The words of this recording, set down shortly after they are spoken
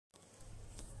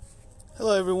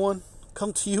Hello everyone,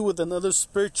 come to you with another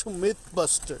spiritual myth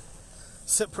buster,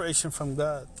 separation from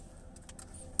God.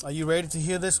 Are you ready to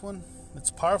hear this one? It's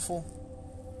powerful.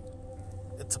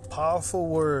 It's a powerful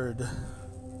word.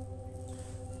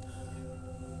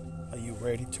 Are you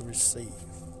ready to receive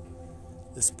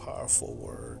this powerful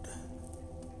word?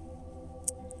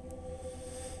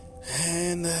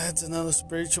 And that's another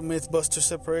spiritual myth buster,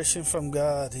 separation from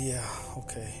God. Yeah,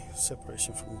 okay,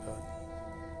 separation from God.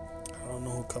 I don't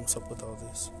know who comes up with all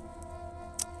this.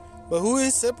 But who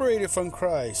is separated from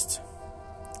Christ?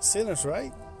 Sinners,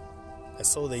 right? That's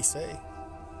so they say.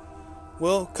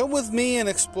 Well, come with me and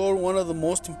explore one of the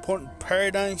most important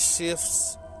paradigm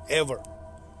shifts ever.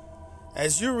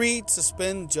 As you read,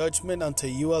 suspend judgment until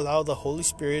you allow the Holy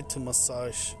Spirit to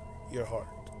massage your heart.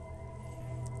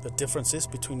 The differences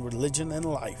between religion and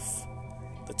life.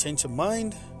 The change of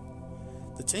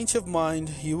mind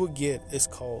you will get is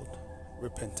called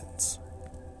repentance.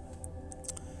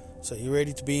 So you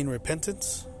ready to be in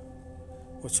repentance?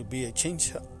 Which would be a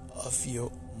change of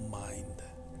your mind.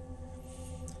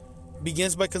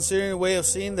 Begins by considering a way of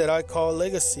seeing that I call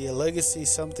legacy. A legacy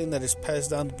is something that is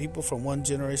passed down to people from one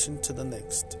generation to the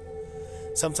next.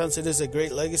 Sometimes it is a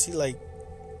great legacy like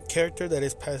character that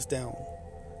is passed down.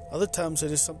 Other times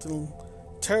it is something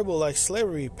terrible like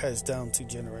slavery passed down to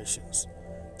generations.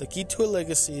 The key to a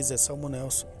legacy is that someone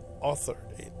else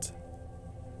authored it.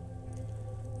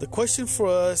 The question for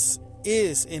us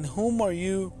is, in whom are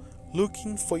you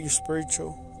looking for your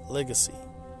spiritual legacy?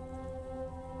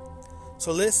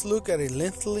 So let's look at a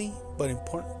lengthy but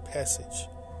important passage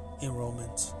in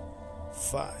Romans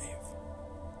 5.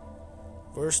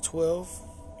 Verse 12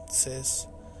 says,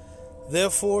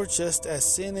 "Therefore, just as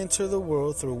sin entered the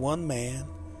world through one man,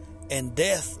 and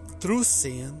death through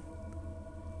sin,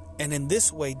 and in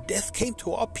this way death came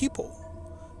to all people,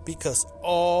 because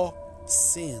all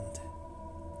sinned."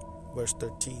 Verse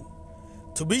 13.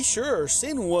 "To be sure,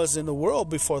 sin was in the world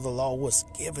before the law was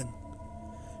given.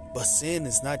 But sin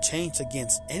is not changed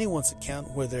against anyone's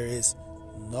account where there is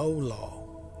no law."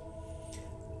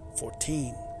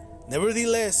 14.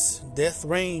 "Nevertheless, death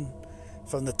reigned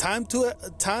from the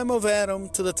time of Adam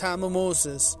to the time of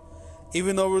Moses,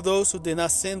 even over those who did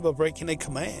not sin but breaking a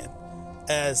command,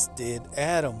 as did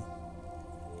Adam,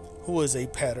 who is a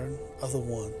pattern of the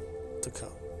one to come."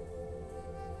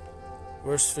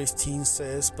 Verse 15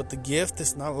 says, "But the gift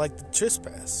is not like the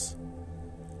trespass."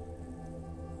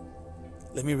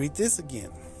 Let me read this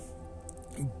again.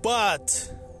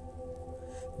 "But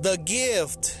the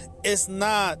gift is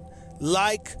not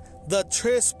like the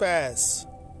trespass.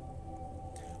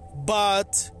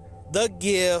 But the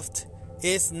gift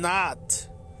is not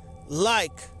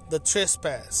like the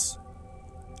trespass.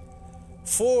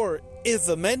 For if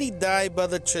the many died by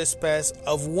the trespass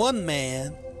of one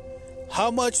man, how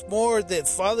much more that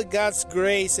Father God's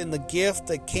grace and the gift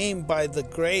that came by the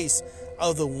grace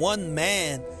of the one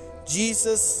man,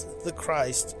 Jesus the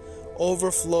Christ,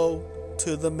 overflow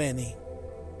to the many.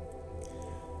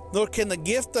 Nor can the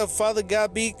gift of Father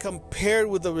God be compared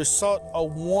with the result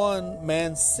of one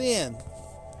man's sin.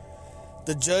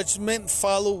 The judgment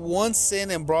followed one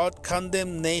sin and brought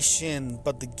condemnation,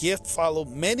 but the gift followed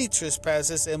many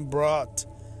trespasses and brought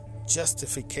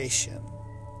justification.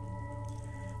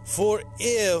 For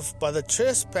if by the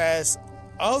trespass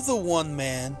of the one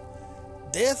man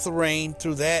death reigned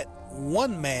through that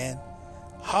one man,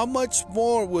 how much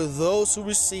more will those who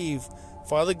receive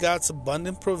Father God's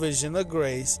abundant provision of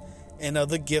grace and of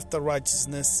the gift of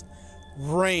righteousness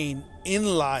reign in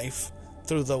life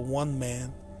through the one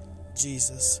man,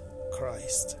 Jesus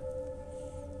Christ.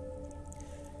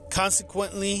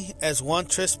 Consequently, as one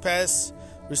trespass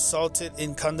resulted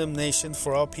in condemnation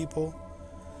for all people,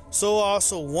 so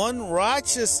also one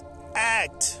righteous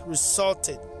act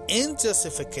resulted in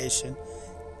justification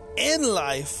and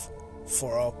life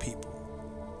for all people.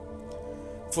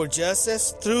 For just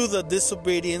as through the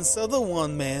disobedience of the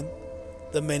one man,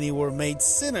 the many were made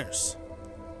sinners,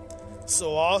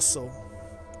 so also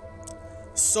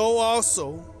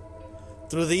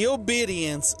through the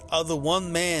obedience of the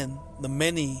one man, the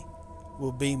many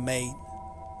will be made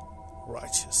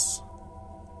righteous."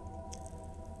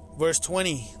 Verse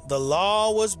 20. "The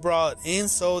law was brought in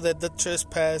so that the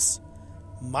trespass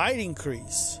might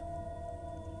increase.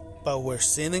 But where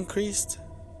sin increased,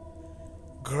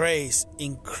 grace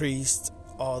increased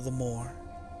all the more.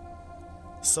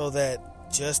 So that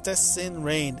just as sin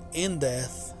reigned in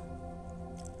death,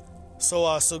 so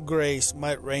also grace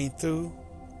might reign through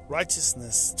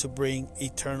righteousness to bring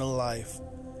eternal life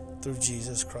through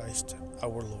Jesus Christ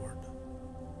our Lord."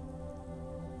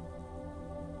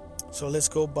 So let's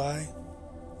go by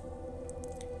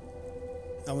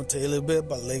I'm going to tell you a little bit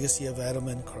about legacy of Adam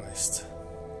and Christ.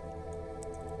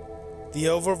 The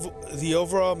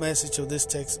overall message of this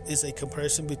text is a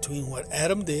comparison between what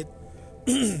Adam did,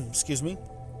 excuse me,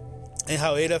 and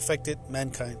how it affected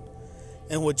mankind,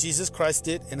 and what Jesus Christ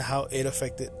did and how it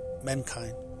affected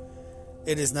mankind.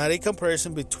 It is not a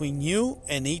comparison between you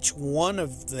and each one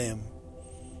of them.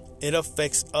 It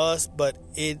affects us, but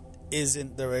it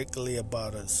isn't directly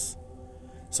about us.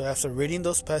 So after reading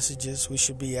those passages, we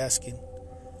should be asking,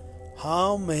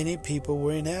 how many people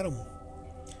were in Adam?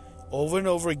 Over and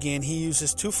over again, he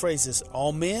uses two phrases,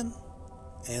 all men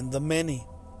and the many.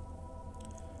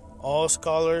 All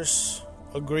scholars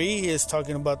agree he is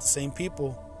talking about the same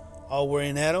people. All were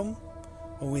in Adam.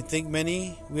 When we think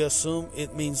many, we assume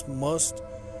it means most,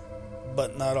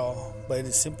 but not all. But it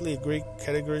is simply a Greek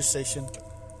categorization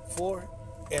for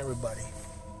everybody.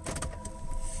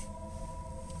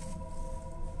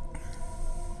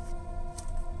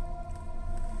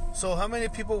 So how many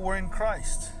people were in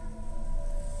Christ?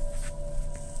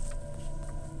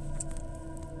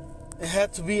 It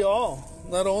had to be all.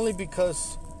 Not only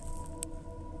because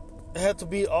it had to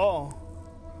be all.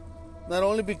 Not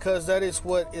only because that is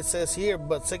what it says here,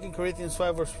 but 2 Corinthians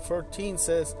 5 verse 14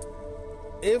 says,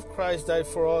 if Christ died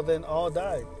for all, then all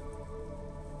died.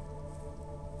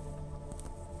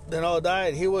 Then all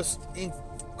died. He was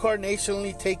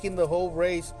incarnationally taking the whole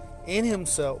race in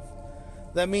himself.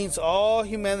 That means all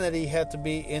humanity had to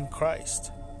be in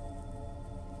Christ.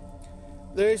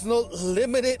 There is no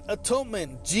limited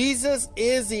atonement. Jesus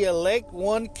is the elect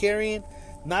one, carrying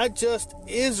not just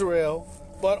Israel,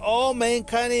 but all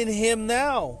mankind in him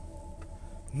now,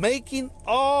 making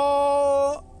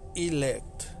all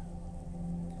elect.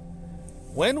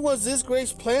 When was this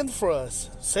grace planned for us?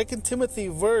 2 Timothy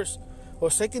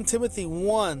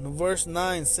 1 verse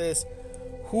 9 says,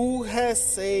 who has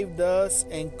saved us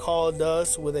and called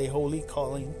us with a holy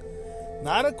calling,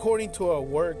 not according to our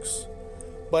works,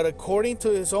 but according to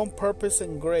his own purpose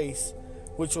and grace,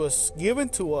 which was given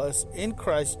to us in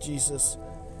Christ Jesus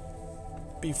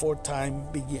before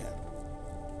time began.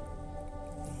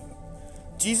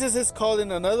 Jesus is called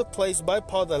in another place by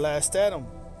Paul the last Adam.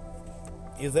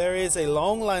 If there is a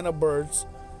long line of birds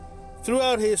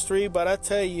throughout history, but I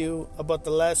tell you about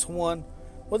the last one,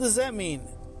 what does that mean?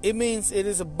 It means it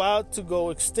is about to go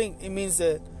extinct. It means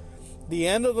that the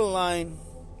end of the line,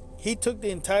 he took the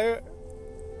entire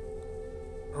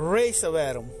race of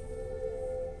Adam,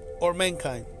 or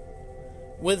mankind,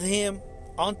 with him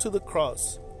onto the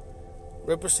cross,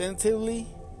 representing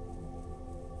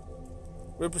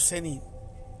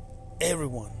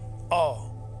everyone,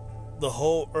 all, the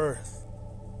whole earth,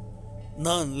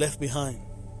 none left behind.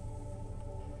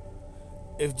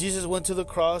 If Jesus went to the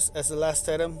cross as the last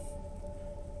Adam,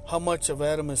 how much of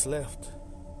Adam is left?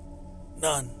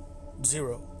 None.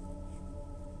 Zero.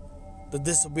 The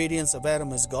disobedience of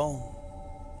Adam is gone.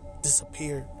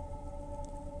 Disappeared.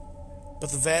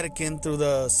 But the Vatican, through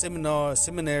the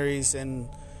seminaries and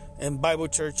Bible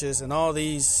churches and all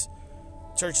these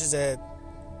churches that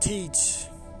teach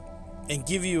and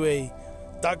give you a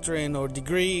doctrine or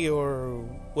degree or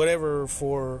whatever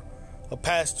for a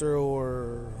pastor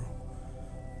or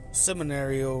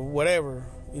seminary or whatever,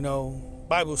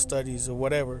 Bible studies or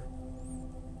whatever,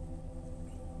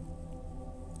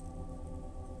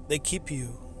 they keep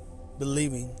you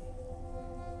believing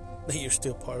that you're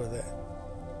still part of that,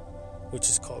 which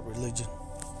is called religion.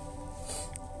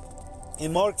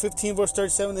 In Mark 15 verse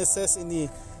 37, it says in the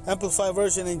Amplified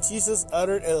version, and Jesus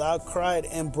uttered a loud cry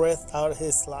and breathed out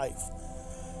his life.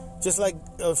 Just like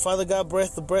Father God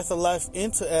breathed the breath of life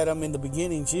into Adam in the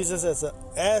beginning, Jesus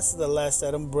as the last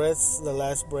Adam breathes the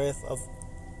last breath of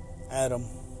Adam,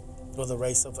 or the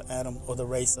race of Adam, or the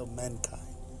race of mankind.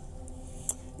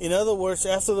 In other words,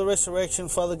 after the resurrection,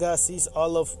 Father God sees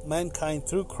all of mankind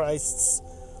through Christ's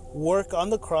work on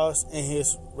the cross and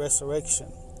his resurrection.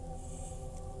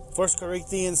 1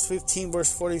 Corinthians 15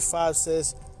 verse 45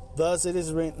 says, thus it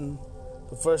is written,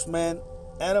 the first man,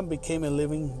 Adam, became a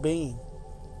living being.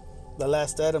 The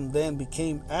last Adam then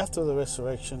became, after the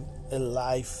resurrection, a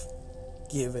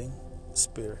life-giving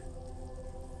spirit.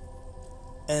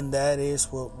 And that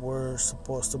is what we're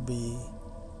supposed to be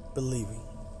believing.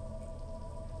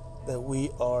 That we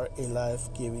are a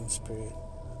life-giving spirit.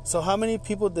 So how many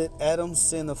people did Adam's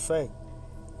sin affect?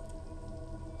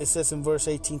 It says in verse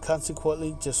 18,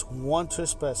 consequently, just one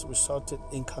trespass resulted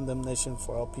in condemnation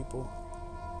for all people.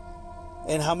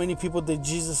 And how many people did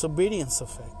Jesus' obedience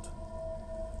affect?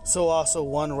 So also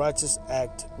one righteous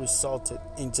act resulted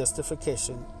in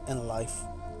justification and life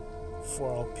for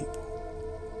all people.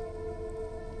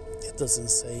 It doesn't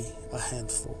say a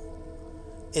handful.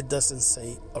 It doesn't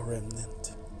say a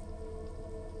remnant.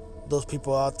 those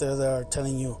people out there that are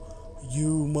telling you,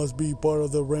 you must be part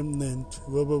of the remnant,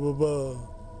 blah, blah, blah, blah.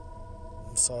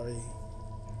 I'm sorry.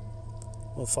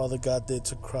 What Father God did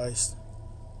to Christ,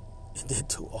 He did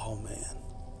to all man.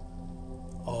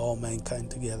 All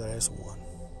mankind together as one.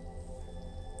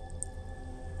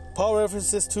 Paul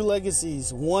references two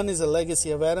legacies. One is a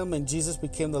legacy of Adam, and Jesus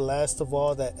became the last of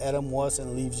all that Adam was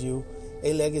and leaves you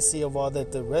a legacy of all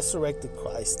that the resurrected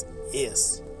Christ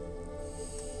is.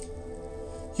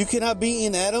 You cannot be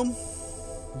in Adam.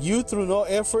 You, through no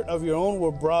effort of your own,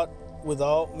 were brought with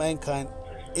all mankind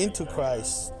into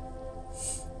Christ.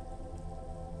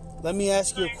 Let me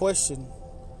ask you a question.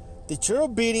 Did your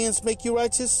obedience make you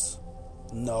righteous?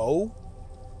 No.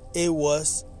 It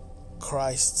was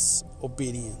Christ's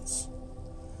obedience.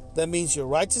 That means your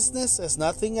righteousness has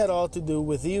nothing at all to do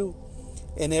with you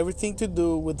and everything to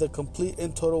do with the complete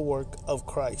and total work of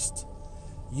Christ.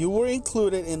 You were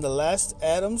included in the last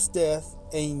Adam's death,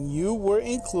 and you were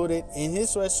included in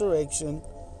his resurrection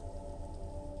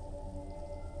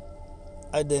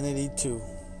identity too.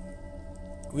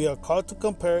 We are called to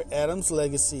compare Adam's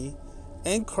legacy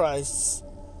and Christ's,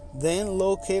 then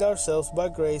locate ourselves by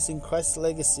grace in Christ's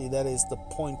legacy. That is the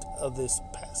point of this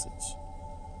passage.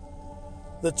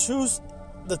 The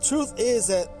truth is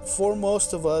that for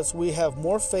most of us, we have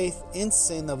more faith in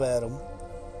sin of Adam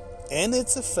and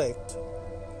its effect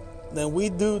than we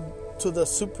do to the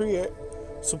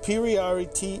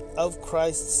superiority of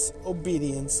Christ's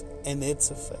obedience and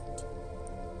its effect.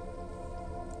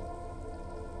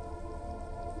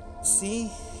 See,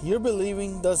 your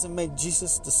believing doesn't make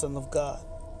Jesus the Son of God.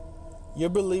 Your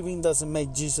believing doesn't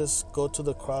make Jesus go to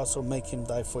the cross or make him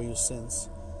die for your sins.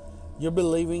 Your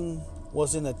believing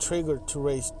wasn't a trigger to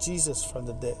raise Jesus from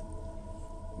the dead.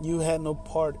 You had no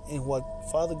part in what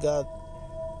Father God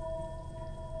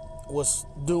was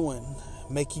doing,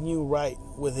 making you right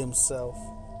with himself.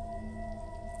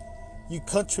 You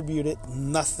contributed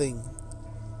nothing.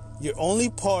 Your only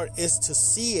part is to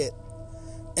see it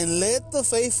and let the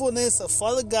faithfulness of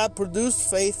Father God produce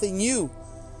faith in you.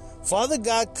 Father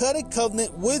God cut a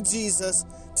covenant with Jesus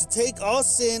to take all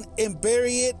sin and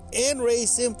bury it and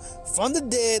raise him from the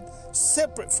dead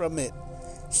separate from it.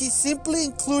 He simply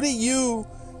included you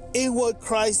in what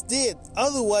Christ did.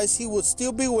 Otherwise, he would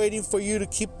still be waiting for you to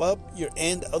keep up your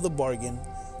end of the bargain,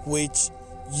 which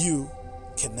you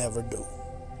can never do.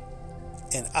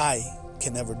 And I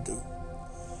can never do.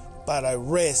 But I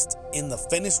rest in the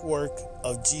finished work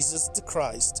of Jesus the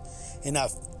Christ, and I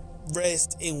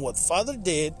rest in what Father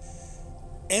did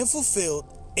and fulfilled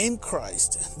in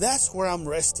Christ. That's where I'm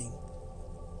resting.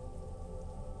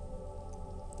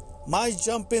 My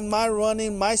jumping, my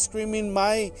running, my screaming,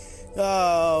 my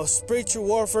spiritual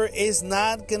warfare is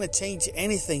not going to change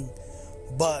anything.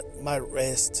 But my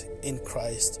rest in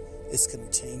Christ is going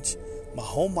to change my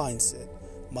whole mindset,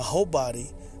 my whole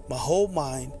body, my whole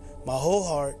mind, my whole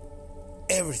heart,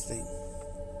 everything.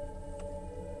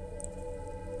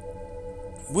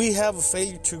 We have a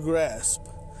failure to grasp.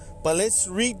 But let's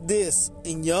read this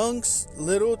in Young's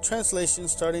Little Translation,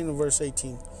 starting in verse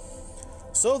 18.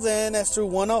 So then, as through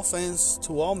one offense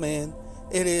to all men,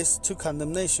 it is to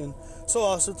condemnation, so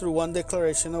also through one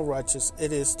declaration of righteousness,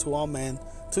 it is to all men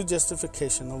to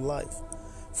justification of life.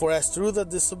 For as through the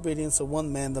disobedience of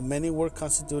one man, the many were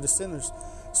constituted sinners,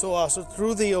 so also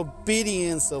through the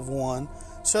obedience of one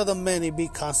shall the many be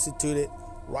constituted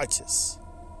righteous.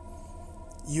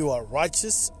 You are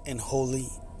righteous and holy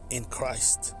in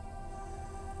Christ.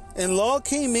 And law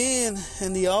came in,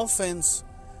 and the offense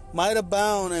might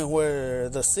abound, and where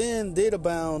the sin did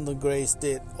abound, the grace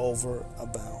did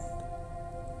overabound.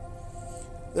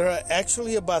 There are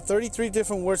actually about 33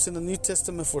 different words in the New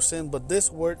Testament for sin, but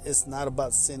this word is not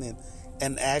about sinning,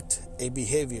 an act, a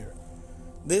behavior.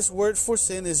 This word for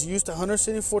sin is used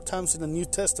 174 times in the New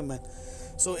Testament,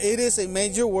 so it is a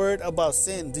major word about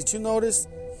sin. Did you notice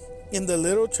in the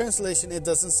Little Translation it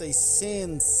doesn't say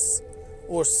sins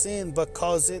or sin, but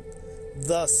calls it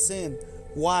the sin?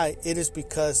 Why? It is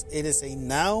because it is a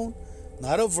noun,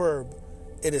 not a verb.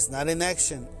 It is not an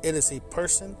action. It is a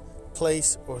person,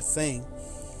 place, or thing.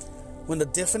 When the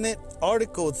definite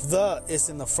article the is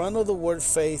in the front of the word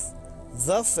faith,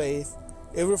 the faith,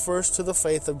 it refers to the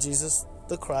faith of Jesus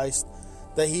the Christ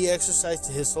that he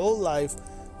exercised his whole life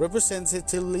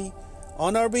representatively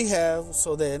on our behalf.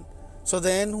 So then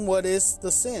what is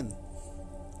the sin?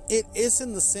 It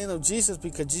isn't the sin of Jesus,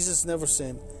 because Jesus never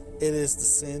sinned. It is the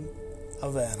sin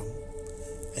of Adam.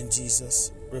 And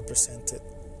Jesus represented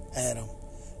Adam.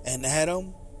 And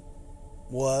Adam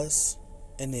was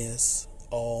and is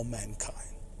all mankind.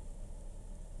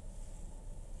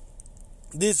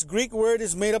 This Greek word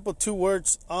is made up of two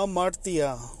words,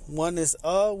 amartia. One is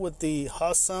with the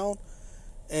ha sound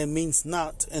and means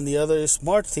not, and the other is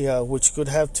martia, which could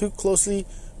have two closely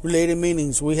related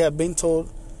meanings. We have been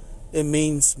told it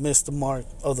means miss the mark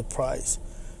of the prize,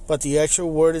 but the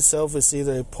actual word itself is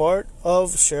either a part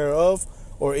of, share of,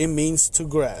 or it means to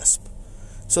grasp.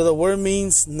 So the word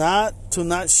means not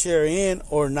share in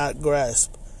or not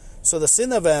grasp. So the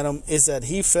sin of Adam is that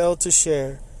he failed to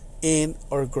share in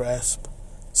or grasp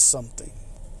something.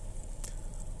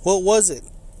 What was it?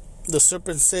 The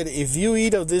serpent said, if you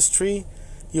eat of this tree,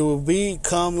 you will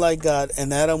become like God.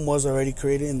 And Adam was already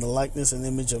created in the likeness and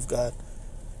image of God.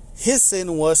 His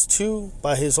sin was to,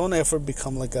 by his own effort,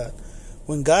 become like God.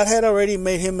 When God had already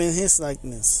made him in his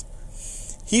likeness,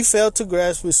 he failed to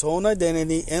grasp his own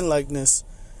identity and likeness,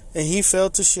 and he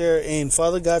failed to share in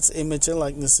Father God's image and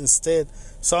likeness. Instead,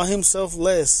 saw himself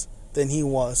less than he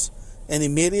was, and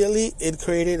immediately it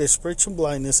created a spiritual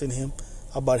blindness in him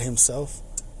about himself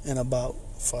and about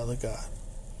Father God.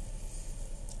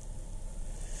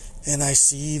 And I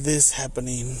see this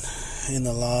happening in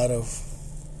a lot of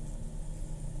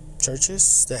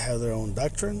churches that have their own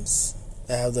doctrines,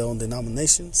 that have their own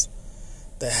denominations,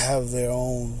 that have their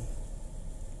own,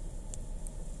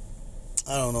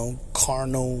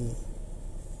 carnal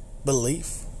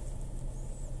belief.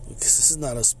 Because this is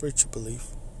not a spiritual belief.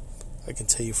 I can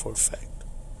tell you for a fact.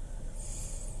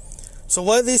 So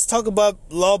why this talk about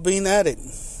law being added?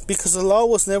 Because the law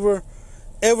was never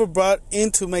ever brought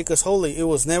in to make us holy. It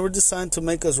was never designed to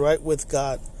make us right with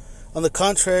God. On the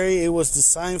contrary, it was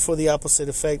designed for the opposite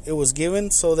effect. It was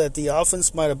given so that the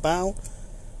offense might abound,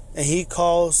 and he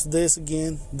calls this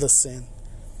again the sin.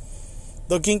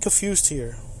 Don't get confused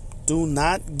here. Do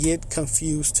not get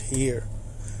confused here.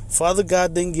 Father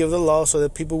God didn't give the law so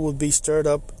that people would be stirred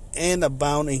up and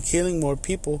abound in killing more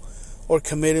people or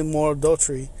committing more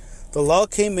adultery. The law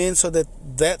came in so that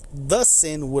the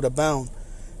sin would abound.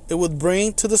 It would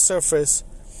bring to the surface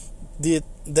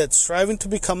that striving to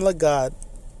become like God,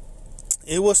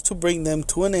 it was to bring them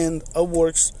to an end of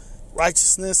works,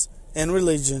 righteousness, and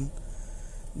religion.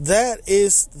 That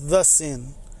is the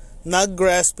sin, not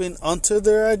grasping onto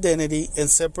their identity and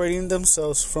separating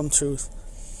themselves from truth.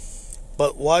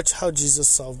 But watch how Jesus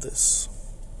solved this.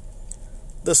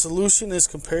 The solution is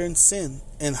comparing sin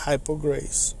and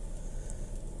hyper-grace.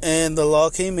 And the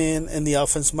law came in, and the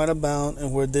offense might abound,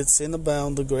 and where did sin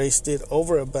abound, the grace did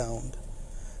overabound.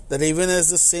 That even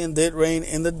as the sin did reign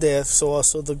in the death, so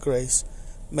also the grace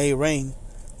may reign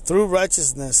through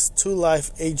righteousness to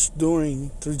life enduring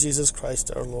through Jesus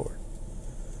Christ our Lord.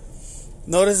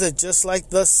 Notice that just like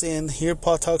the sin, here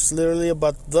Paul talks literally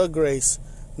about the grace,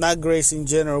 not grace in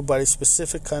general, but a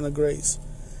specific kind of grace.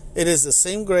 It is the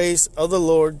same grace of the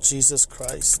Lord Jesus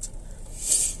Christ.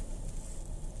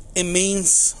 It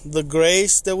means the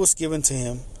grace that was given to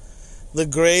him. The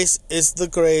grace is the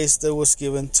grace that was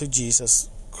given to Jesus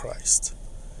Christ.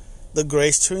 The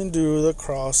grace to endure the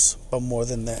cross, but more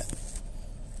than that.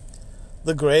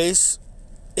 The grace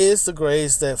is the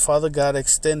grace that Father God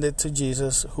extended to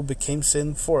Jesus, who became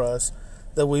sin for us,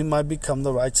 that we might become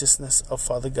the righteousness of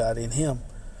Father God in him.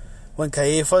 When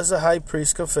Caiaphas the high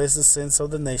priest confessed the sins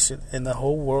of the nation and the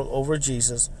whole world over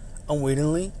Jesus,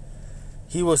 unwittingly,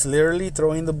 he was literally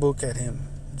throwing the book at him.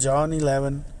 John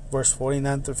 11, verse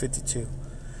 49 through 52.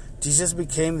 Jesus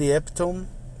became the epitome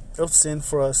of sin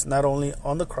for us, not only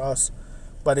on the cross,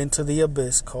 but into the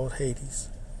abyss called Hades.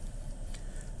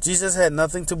 Jesus had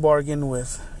nothing to bargain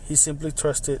with. He simply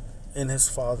trusted in his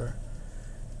Father.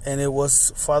 And it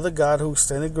was Father God who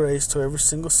extended grace to every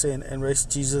single sin and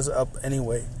raised Jesus up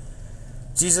anyway.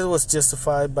 Jesus was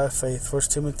justified by faith. 1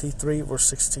 Timothy 3, verse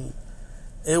 16.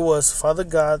 It was Father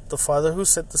God, the Father, who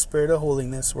sent the Spirit of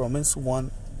holiness, Romans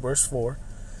 1, verse 4,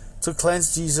 to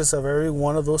cleanse Jesus of every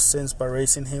one of those sins by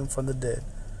raising him from the dead.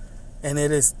 And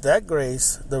it is that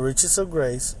grace, the riches of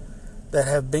grace, that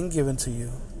have been given to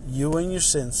you. You and your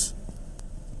sins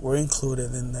were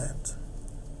included in that.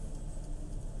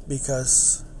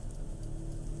 Because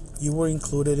you were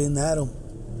included in Adam.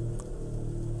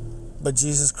 But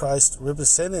Jesus Christ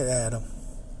represented Adam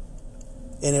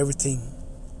in everything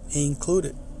he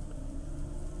included.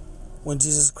 When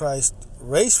Jesus Christ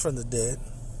raised from the dead,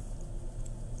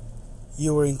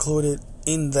 you were included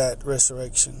in that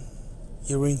resurrection.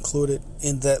 You were included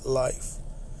in that life.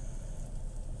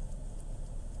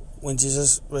 When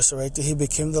Jesus resurrected, he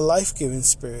became the life-giving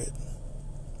Spirit.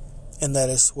 And that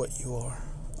is what you are,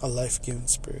 a life-giving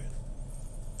Spirit.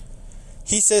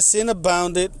 He says sin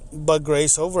abounded, but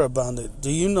grace overabounded.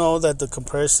 Do you know that the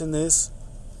comparison is?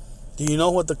 Do you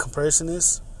know what the comparison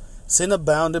is? Sin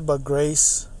abounded, but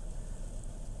grace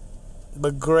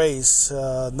But grace,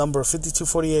 number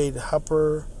 5248,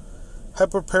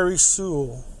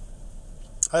 hyperperisual,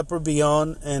 hyper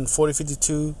beyond, and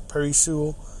 4052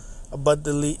 perisual,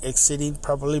 abundantly exceeding,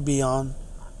 properly beyond,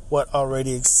 what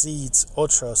already exceeds,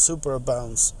 ultra,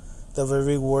 superabounds. The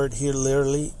very word here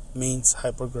literally means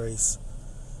hyper grace.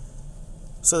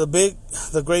 So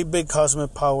the great big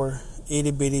cosmic power,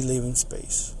 itty bitty living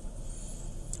space.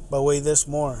 But wait, there's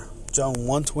more. John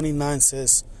 1:29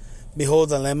 says, "Behold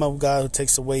the Lamb of God who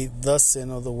takes away the sin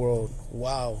of the world."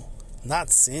 Wow,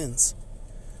 not sins.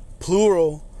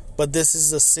 Plural, but this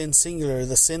is the sin singular,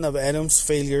 the sin of Adam's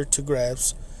failure to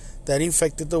grasp that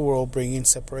infected the world, bringing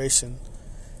separation.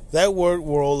 That word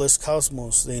world is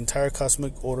cosmos, the entire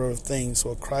cosmic order of things.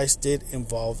 What Christ did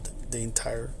involved the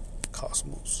entire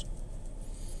cosmos.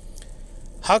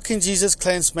 How can Jesus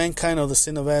cleanse mankind of the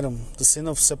sin of Adam, the sin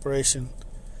of separation?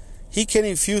 He can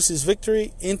infuse his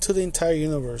victory into the entire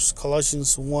universe.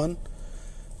 Colossians 1,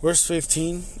 verse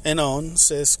 15 and on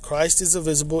says, Christ is the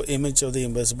visible image of the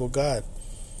invisible God.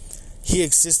 He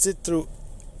existed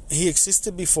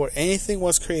before anything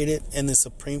was created and is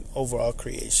supreme over all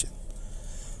creation.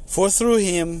 For through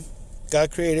him,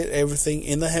 God created everything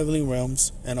in the heavenly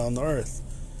realms and on the earth.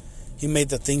 He made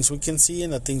the things we can see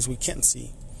and the things we can't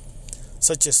see,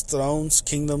 such as thrones,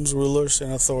 kingdoms, rulers,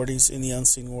 and authorities in the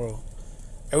unseen world.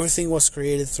 Everything was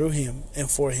created through him and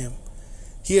for him.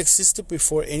 He existed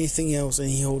before anything else, and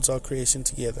he holds all creation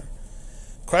together.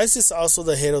 Christ is also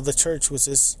the head of the church, which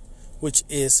is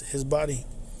his body.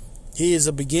 He is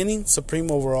the beginning,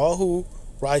 supreme over all who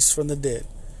rise from the dead.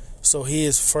 So he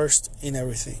is first in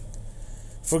everything.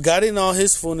 For God in all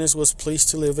his fullness was pleased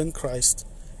to live in Christ,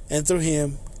 and through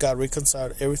him God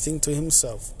reconciled everything to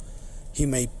himself. He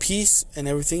made peace and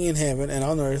everything in heaven and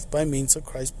on earth by means of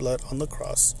Christ's blood on the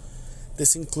cross.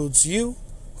 This includes you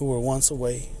who were once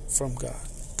away from God.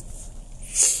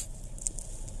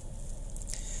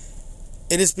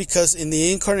 It is because in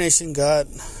the incarnation God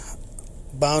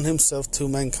bound himself to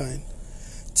mankind.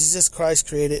 Jesus Christ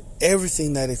created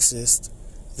everything that exists,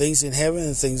 things in heaven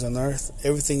and things on earth.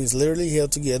 Everything is literally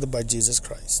held together by Jesus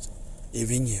Christ,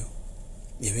 even you,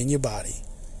 even your body.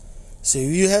 So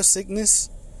if you have sickness,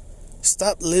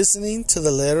 stop listening to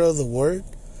the letter of the word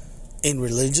in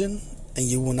religion, and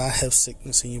you will not have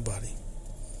sickness in your body.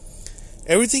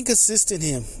 Everything consists in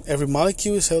him. Every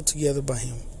molecule is held together by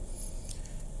him.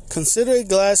 Consider a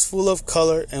glass full of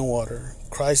color and water.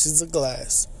 Christ is the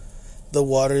glass. The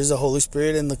water is the Holy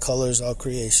Spirit, and the color is all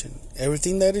creation.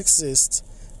 Everything that exists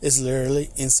is literally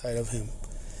inside of him.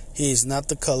 He is not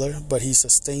the color, but he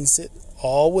sustains it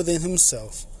all within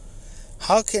himself.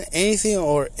 How can anything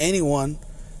or anyone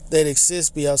that exists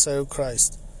be outside of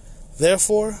Christ?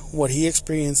 Therefore, what he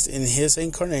experienced in his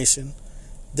incarnation,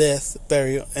 death,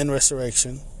 burial, and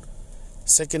resurrection,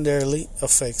 secondarily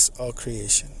affects all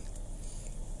creation.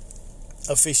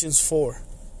 Ephesians 4,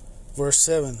 verse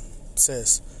 7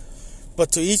 says,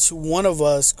 But to each one of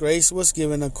us grace was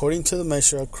given according to the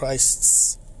measure of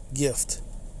Christ's gift.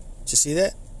 Did you see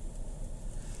that?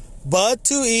 But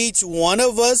to each one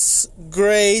of us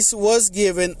grace was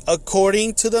given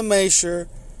according to the measure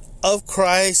of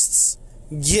Christ's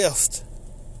gift.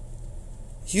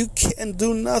 You can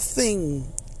do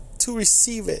nothing to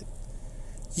receive it.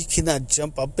 You cannot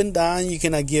jump up and down. You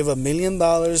cannot give $1 million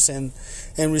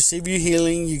and receive your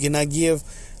healing. You cannot give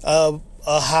a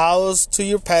house to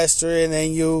your pastor and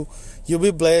then you'll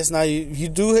be blessed. Now you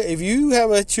do, if you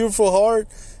have a cheerful heart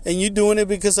and you're doing it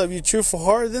because of your cheerful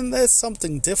heart, then that's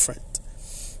something different.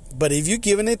 But if you're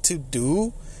giving it to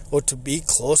do or to be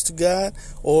close to God,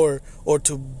 or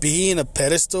to be in a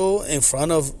pedestal in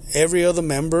front of every other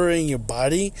member in your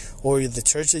body, or the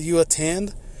church that you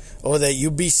attend, or that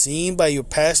you be seen by your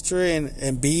pastor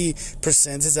and be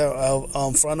presented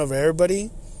in front of everybody,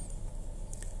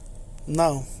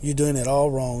 no, you're doing it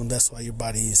all wrong. That's why your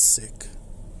body is sick.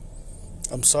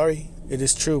 I'm sorry, it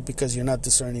is true, because you're not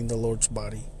discerning the Lord's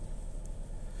body.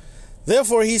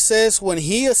 Therefore, he says, when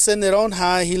he ascended on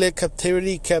high, he led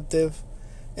captivity captive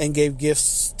and gave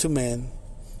gifts to men.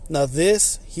 Now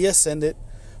this, he ascended.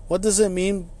 What does it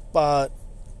mean by...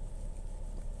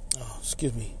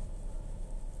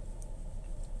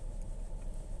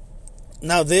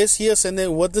 Now this, he ascended.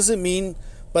 What does it mean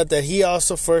but that he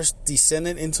also first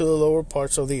descended into the lower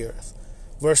parts of the earth?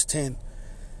 Verse 10.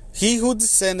 He who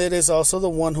descended is also the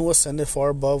one who ascended far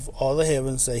above all the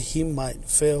heavens, that he might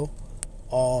fill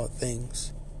all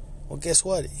things. Well, guess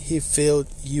what? He filled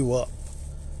you up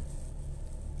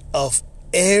of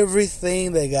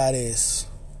everything that God is.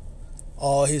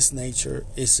 All his nature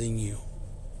is in you.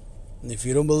 And if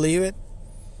you don't believe it,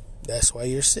 that's why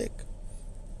you're sick.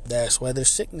 That's why there's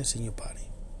sickness in your body.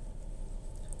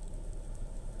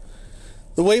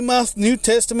 The Weymouth New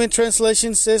Testament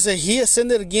translation says that he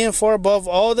ascended again far above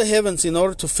all the heavens in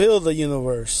order to fill the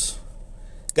universe.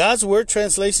 God's Word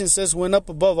translation says went up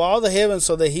above all the heavens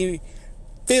so that he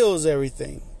fills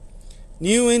everything.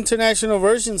 New International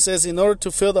Version says in order to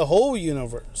fill the whole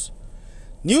universe.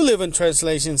 New Living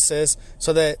Translation says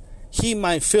so that he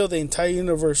might fill the entire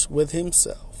universe with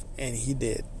himself. And he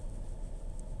did.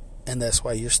 And that's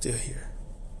why you're still here.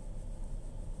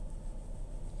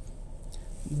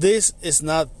 This is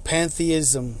not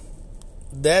pantheism.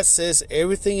 That says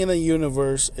everything in the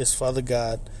universe is Father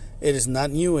God. It is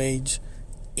not New Age,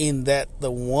 in that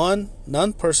the one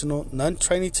non-personal,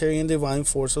 non-Trinitarian divine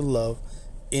force of love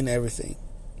in everything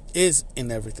is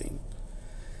in everything.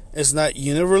 It's not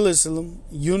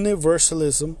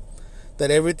universalism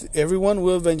that everyone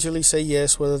will eventually say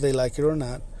yes whether they like it or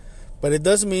not. But it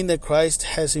does mean that Christ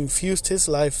has infused his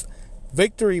life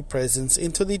victory presence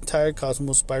into the entire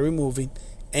cosmos by removing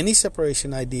any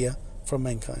separation idea from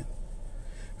mankind.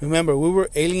 Remember, we were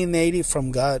alienated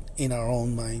from God in our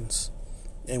own minds,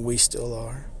 and we still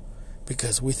are,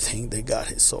 because we think that God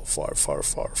is so far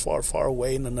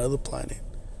away in another planet.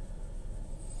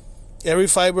 Every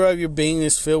fiber of your being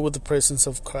is filled with the presence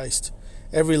of Christ.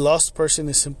 Every lost person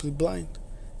is simply blind.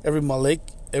 Every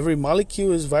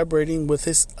molecule is vibrating with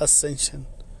his ascension.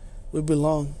 We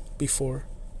belong before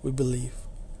we believe.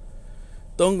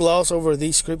 Don't gloss over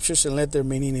these scriptures and let their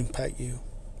meaning impact you.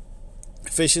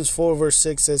 Ephesians 4 verse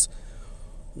 6 says,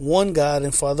 one God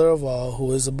and Father of all,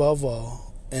 who is above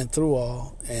all, and through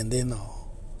all, and in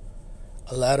all.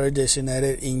 A latter edition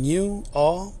added in you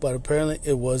all, but apparently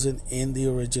it wasn't in the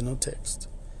original text.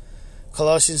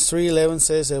 Colossians 3:11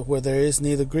 says that where there is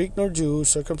neither Greek nor Jew,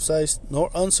 circumcised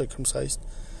nor uncircumcised,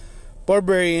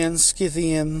 barbarian,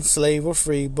 Scythian, slave or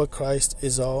free, but Christ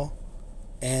is all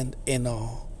and in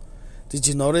all. Did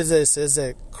you notice that it says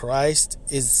that Christ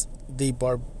is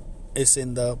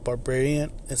in the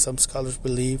barbarian, and some scholars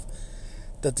believe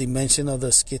that the mention of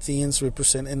the Scythians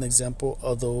represent an example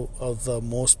of the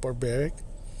most barbaric.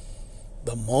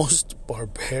 The most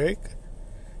barbaric?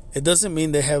 It doesn't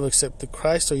mean they have accepted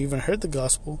Christ or even heard the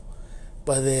gospel,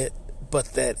 but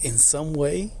that in some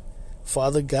way,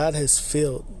 Father God has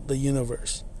filled the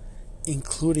universe,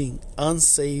 including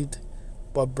unsaved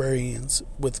barbarians,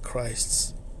 with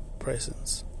Christ's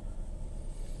presence.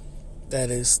 That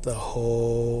is the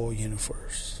whole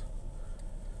universe.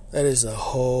 That is the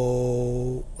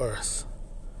whole earth.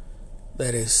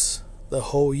 That is the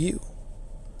whole you.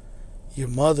 Your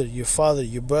mother, your father,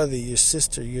 your brother, your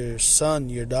sister, your son,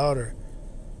 your daughter.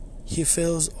 He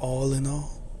fills all in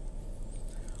all.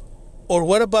 Or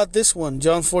what about this one?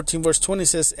 John 14 verse 20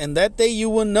 says, and that day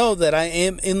you will know that I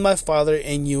am in my Father,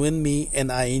 and you in me,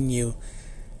 and I in you.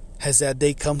 Has that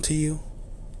day come to you?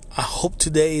 I hope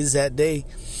today is that day,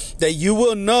 that you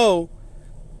will know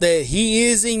that he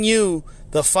is in you,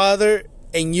 the Father,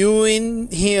 and you in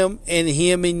him, and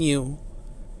him in you.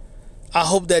 I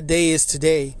hope that day is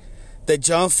today, that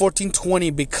John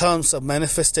 14:20 becomes a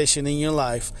manifestation in your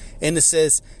life. And it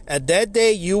says, at that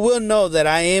day you will know that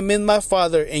I am in my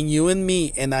Father, and you in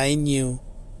me, and I in you.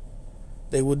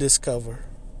 They will discover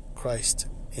Christ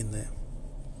in them.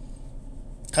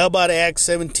 How about Acts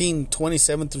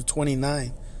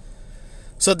 17:27-29?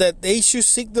 So that they should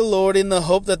seek the Lord in the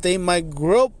hope that they might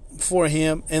grope for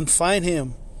him and find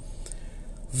him.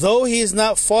 Though he is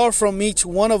not far from each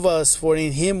one of us, for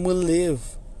in him we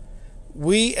live.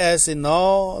 We, as in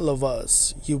all of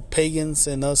us, you pagans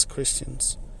and us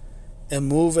Christians, and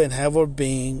move and have our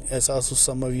being, as also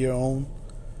some of your own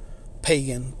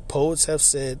pagan poets have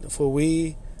said, for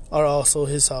we are also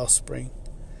his offspring.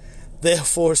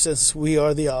 Therefore, since we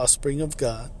are the offspring of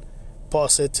God, Paul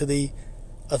said to the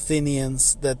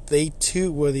Athenians that they too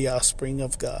were the offspring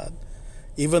of God,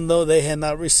 even though they had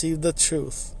not received the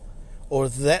truth, or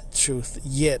that truth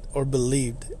yet, or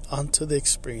believed unto the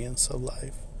experience of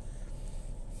life.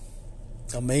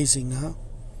 Amazing, huh?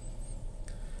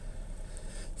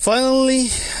 Finally,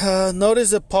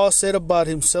 notice that Paul said about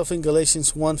himself in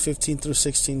Galatians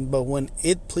 1:15-16, but when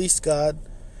it pleased God,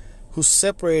 who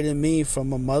separated me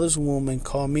from a mother's womb and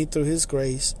called me through his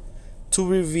grace, to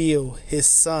reveal his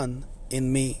Son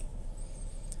in me,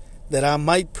 that I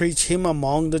might preach him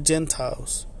among the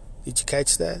Gentiles. Did you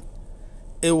catch that?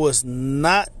 It was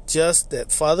not just that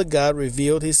Father God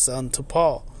revealed his Son to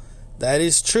Paul. That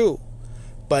is true.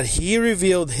 But he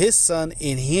revealed his Son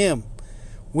in him.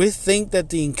 We think that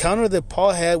the encounter that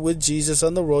Paul had with Jesus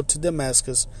on the road to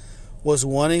Damascus was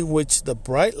one in which the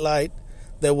bright light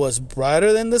that was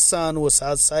brighter than the sun was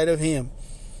outside of him.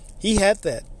 He had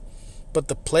that. But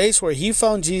the place where he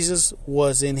found Jesus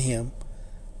was in him.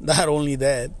 Not only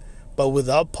that, but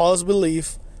without Paul's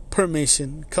belief,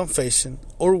 permission, confession,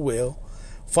 or will,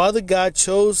 Father God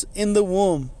chose Paul in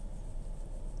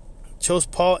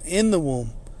the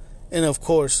womb. And of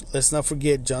course, let's not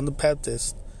forget John the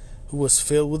Baptist, who was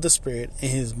filled with the Spirit in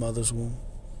his mother's womb.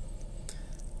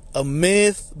 A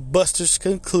myth-buster's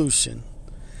conclusion.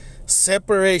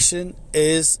 Separation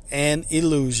is an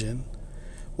illusion.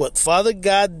 What Father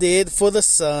God did for the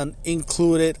Son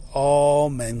included all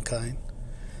mankind.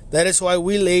 That is why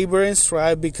we labor and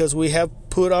strive, because we have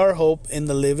put our hope in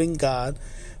the living God,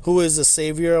 who is the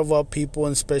Savior of all people,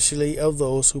 and especially of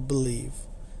those who believe.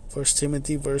 1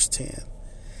 Timothy verse 10.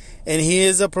 And He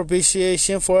is a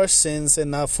propitiation for our sins,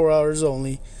 and not for ours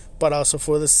only, but also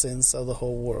for the sins of the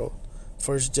whole world.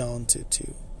 1 John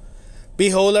 2:2.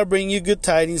 Behold, I bring you good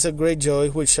tidings of great joy,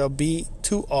 which shall be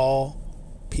to all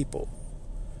people.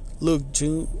 Luke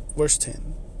 2 verse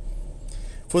 10.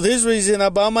 For this reason I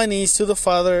bow my knees to the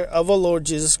Father of our Lord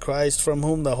Jesus Christ, from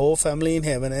whom the whole family in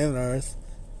heaven and earth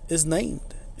is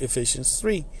named. Ephesians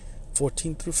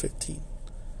 3:14 through 15.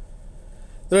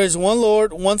 There is one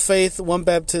Lord, one faith, one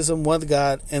baptism, one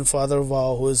God and Father of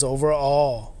all, who is over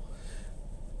all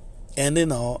and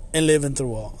in all and living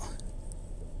through all.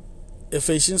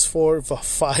 Ephesians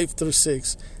 4:5 through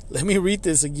 6. Let me read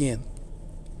this again.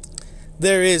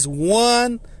 There is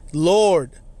one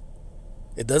Lord.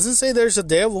 It doesn't say there's a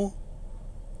devil.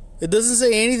 It doesn't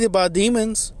say anything about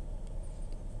demons.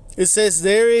 It says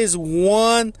there is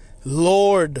one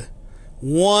Lord,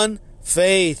 one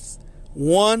faith,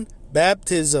 one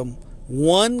baptism,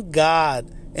 one God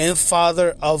and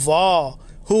Father of all,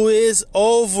 who is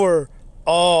over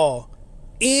all,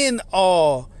 in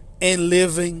all, and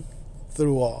living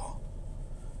through all.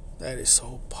 That is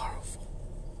so powerful.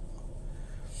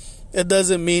 It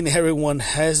doesn't mean everyone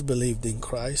has believed in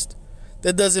Christ.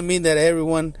 That doesn't mean that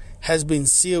everyone has been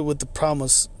sealed with the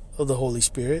promise of the Holy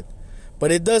Spirit.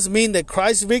 But it does mean that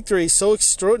Christ's victory is so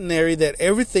extraordinary that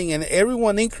everything and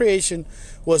everyone in creation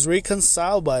was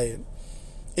reconciled by it.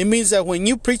 It means that when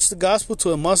you preach the gospel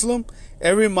to a Muslim,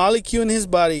 every molecule in his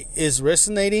body is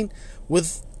resonating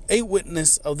with a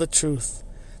witness of the truth.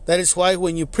 That is why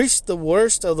when you preach the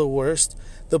worst of the worst,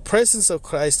 the presence of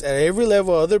Christ at every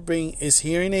level of their being is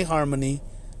hearing a harmony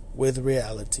with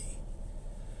reality.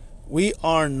 We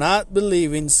are not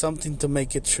believing something to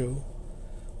make it true.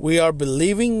 We are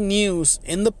believing news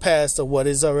in the past of what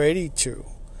is already true.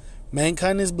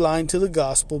 Mankind is blind to the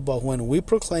gospel, but when we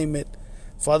proclaim it,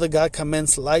 Father God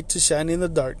commands light to shine in the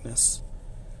darkness.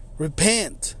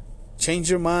 Repent, change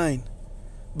your mind,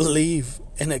 believe,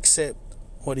 and accept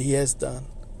what He has done.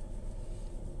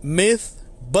 Myth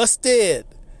busted.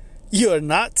 You are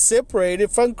not separated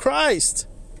from Christ.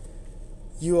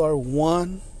 You are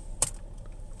one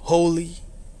holy,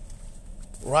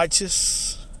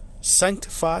 righteous,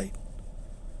 sanctified,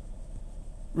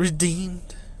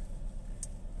 redeemed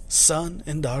son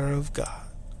and daughter of God.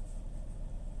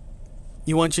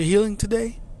 You want your healing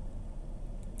today?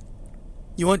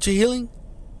 You want your healing?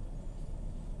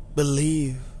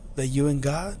 Believe that you and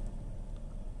God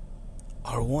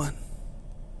are one.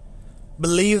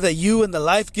 Believe that you and the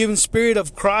life-giving Spirit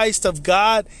of Christ, of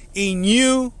God in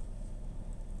you,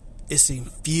 is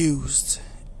infused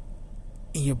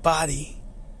in your body,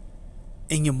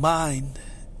 in your mind,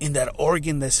 in that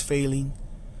organ that's failing,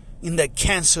 in that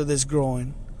cancer that's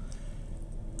growing.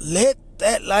 Let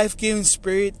that life-giving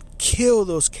Spirit kill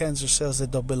those cancer cells that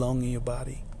don't belong in your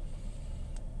body.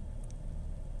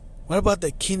 What about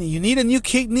that kidney? You need a new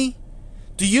kidney?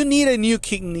 Do you need a new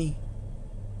kidney?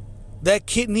 That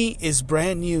kidney is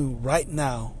brand new right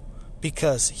now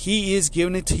because He is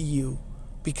giving it to you,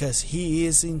 because He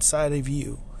is inside of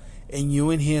you and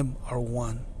you and Him are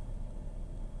one.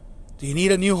 Do you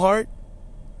need a new heart?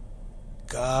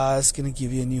 God's going to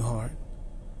give you a new heart.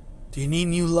 Do you need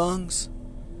new lungs?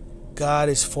 God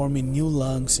is forming new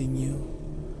lungs in you,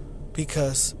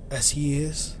 because as He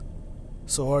is,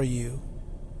 so are you.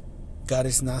 God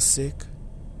is not sick.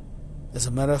 As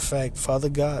a matter of fact, Father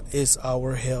God is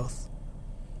our health.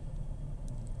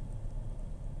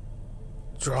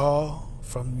 Draw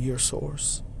from your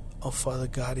source of Father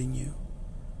God in you.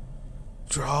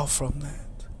 Draw from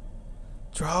that.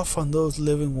 Draw from those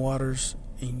living waters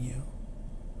in you.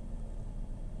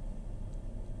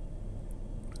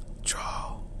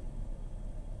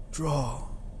 Draw.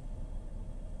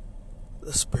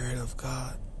 The Spirit of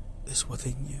God is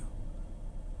within you.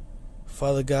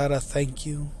 Father God, I thank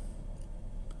you.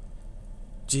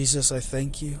 Jesus, I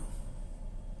thank you.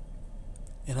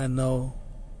 And I know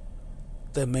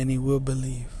that many will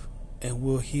believe and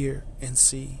will hear and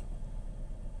see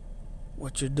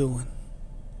what you're doing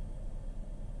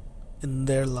in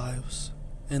their lives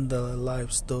and the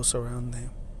lives those around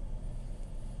them.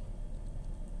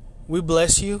 we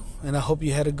bless you, and I hope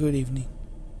you had a good evening.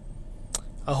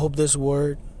 I hope this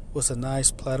word was a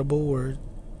nice, palatable word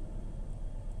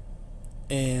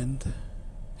and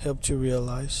helped you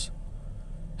realize,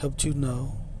 helped you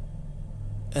know,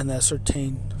 and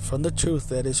ascertain from the truth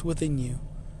that is within you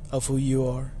of who you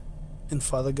are in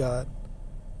Father God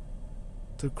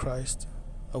through Christ,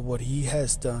 of what He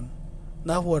has done.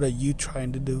 Not what are you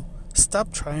trying to do.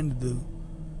 Stop trying to do.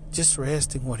 Just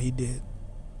rest in what He did.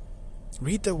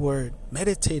 Read the Word.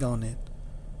 Meditate on it.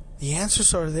 The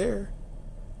answers are there.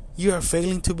 You are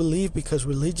failing to believe because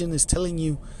religion is telling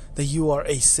you that you are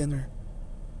a sinner.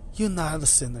 You're not a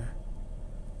sinner.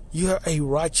 You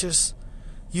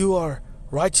are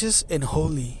righteous and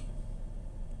holy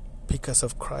because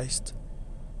of Christ.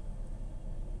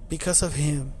 Because of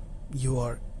Him, you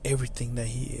are everything that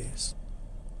He is.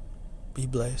 Be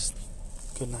blessed.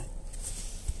 Good night.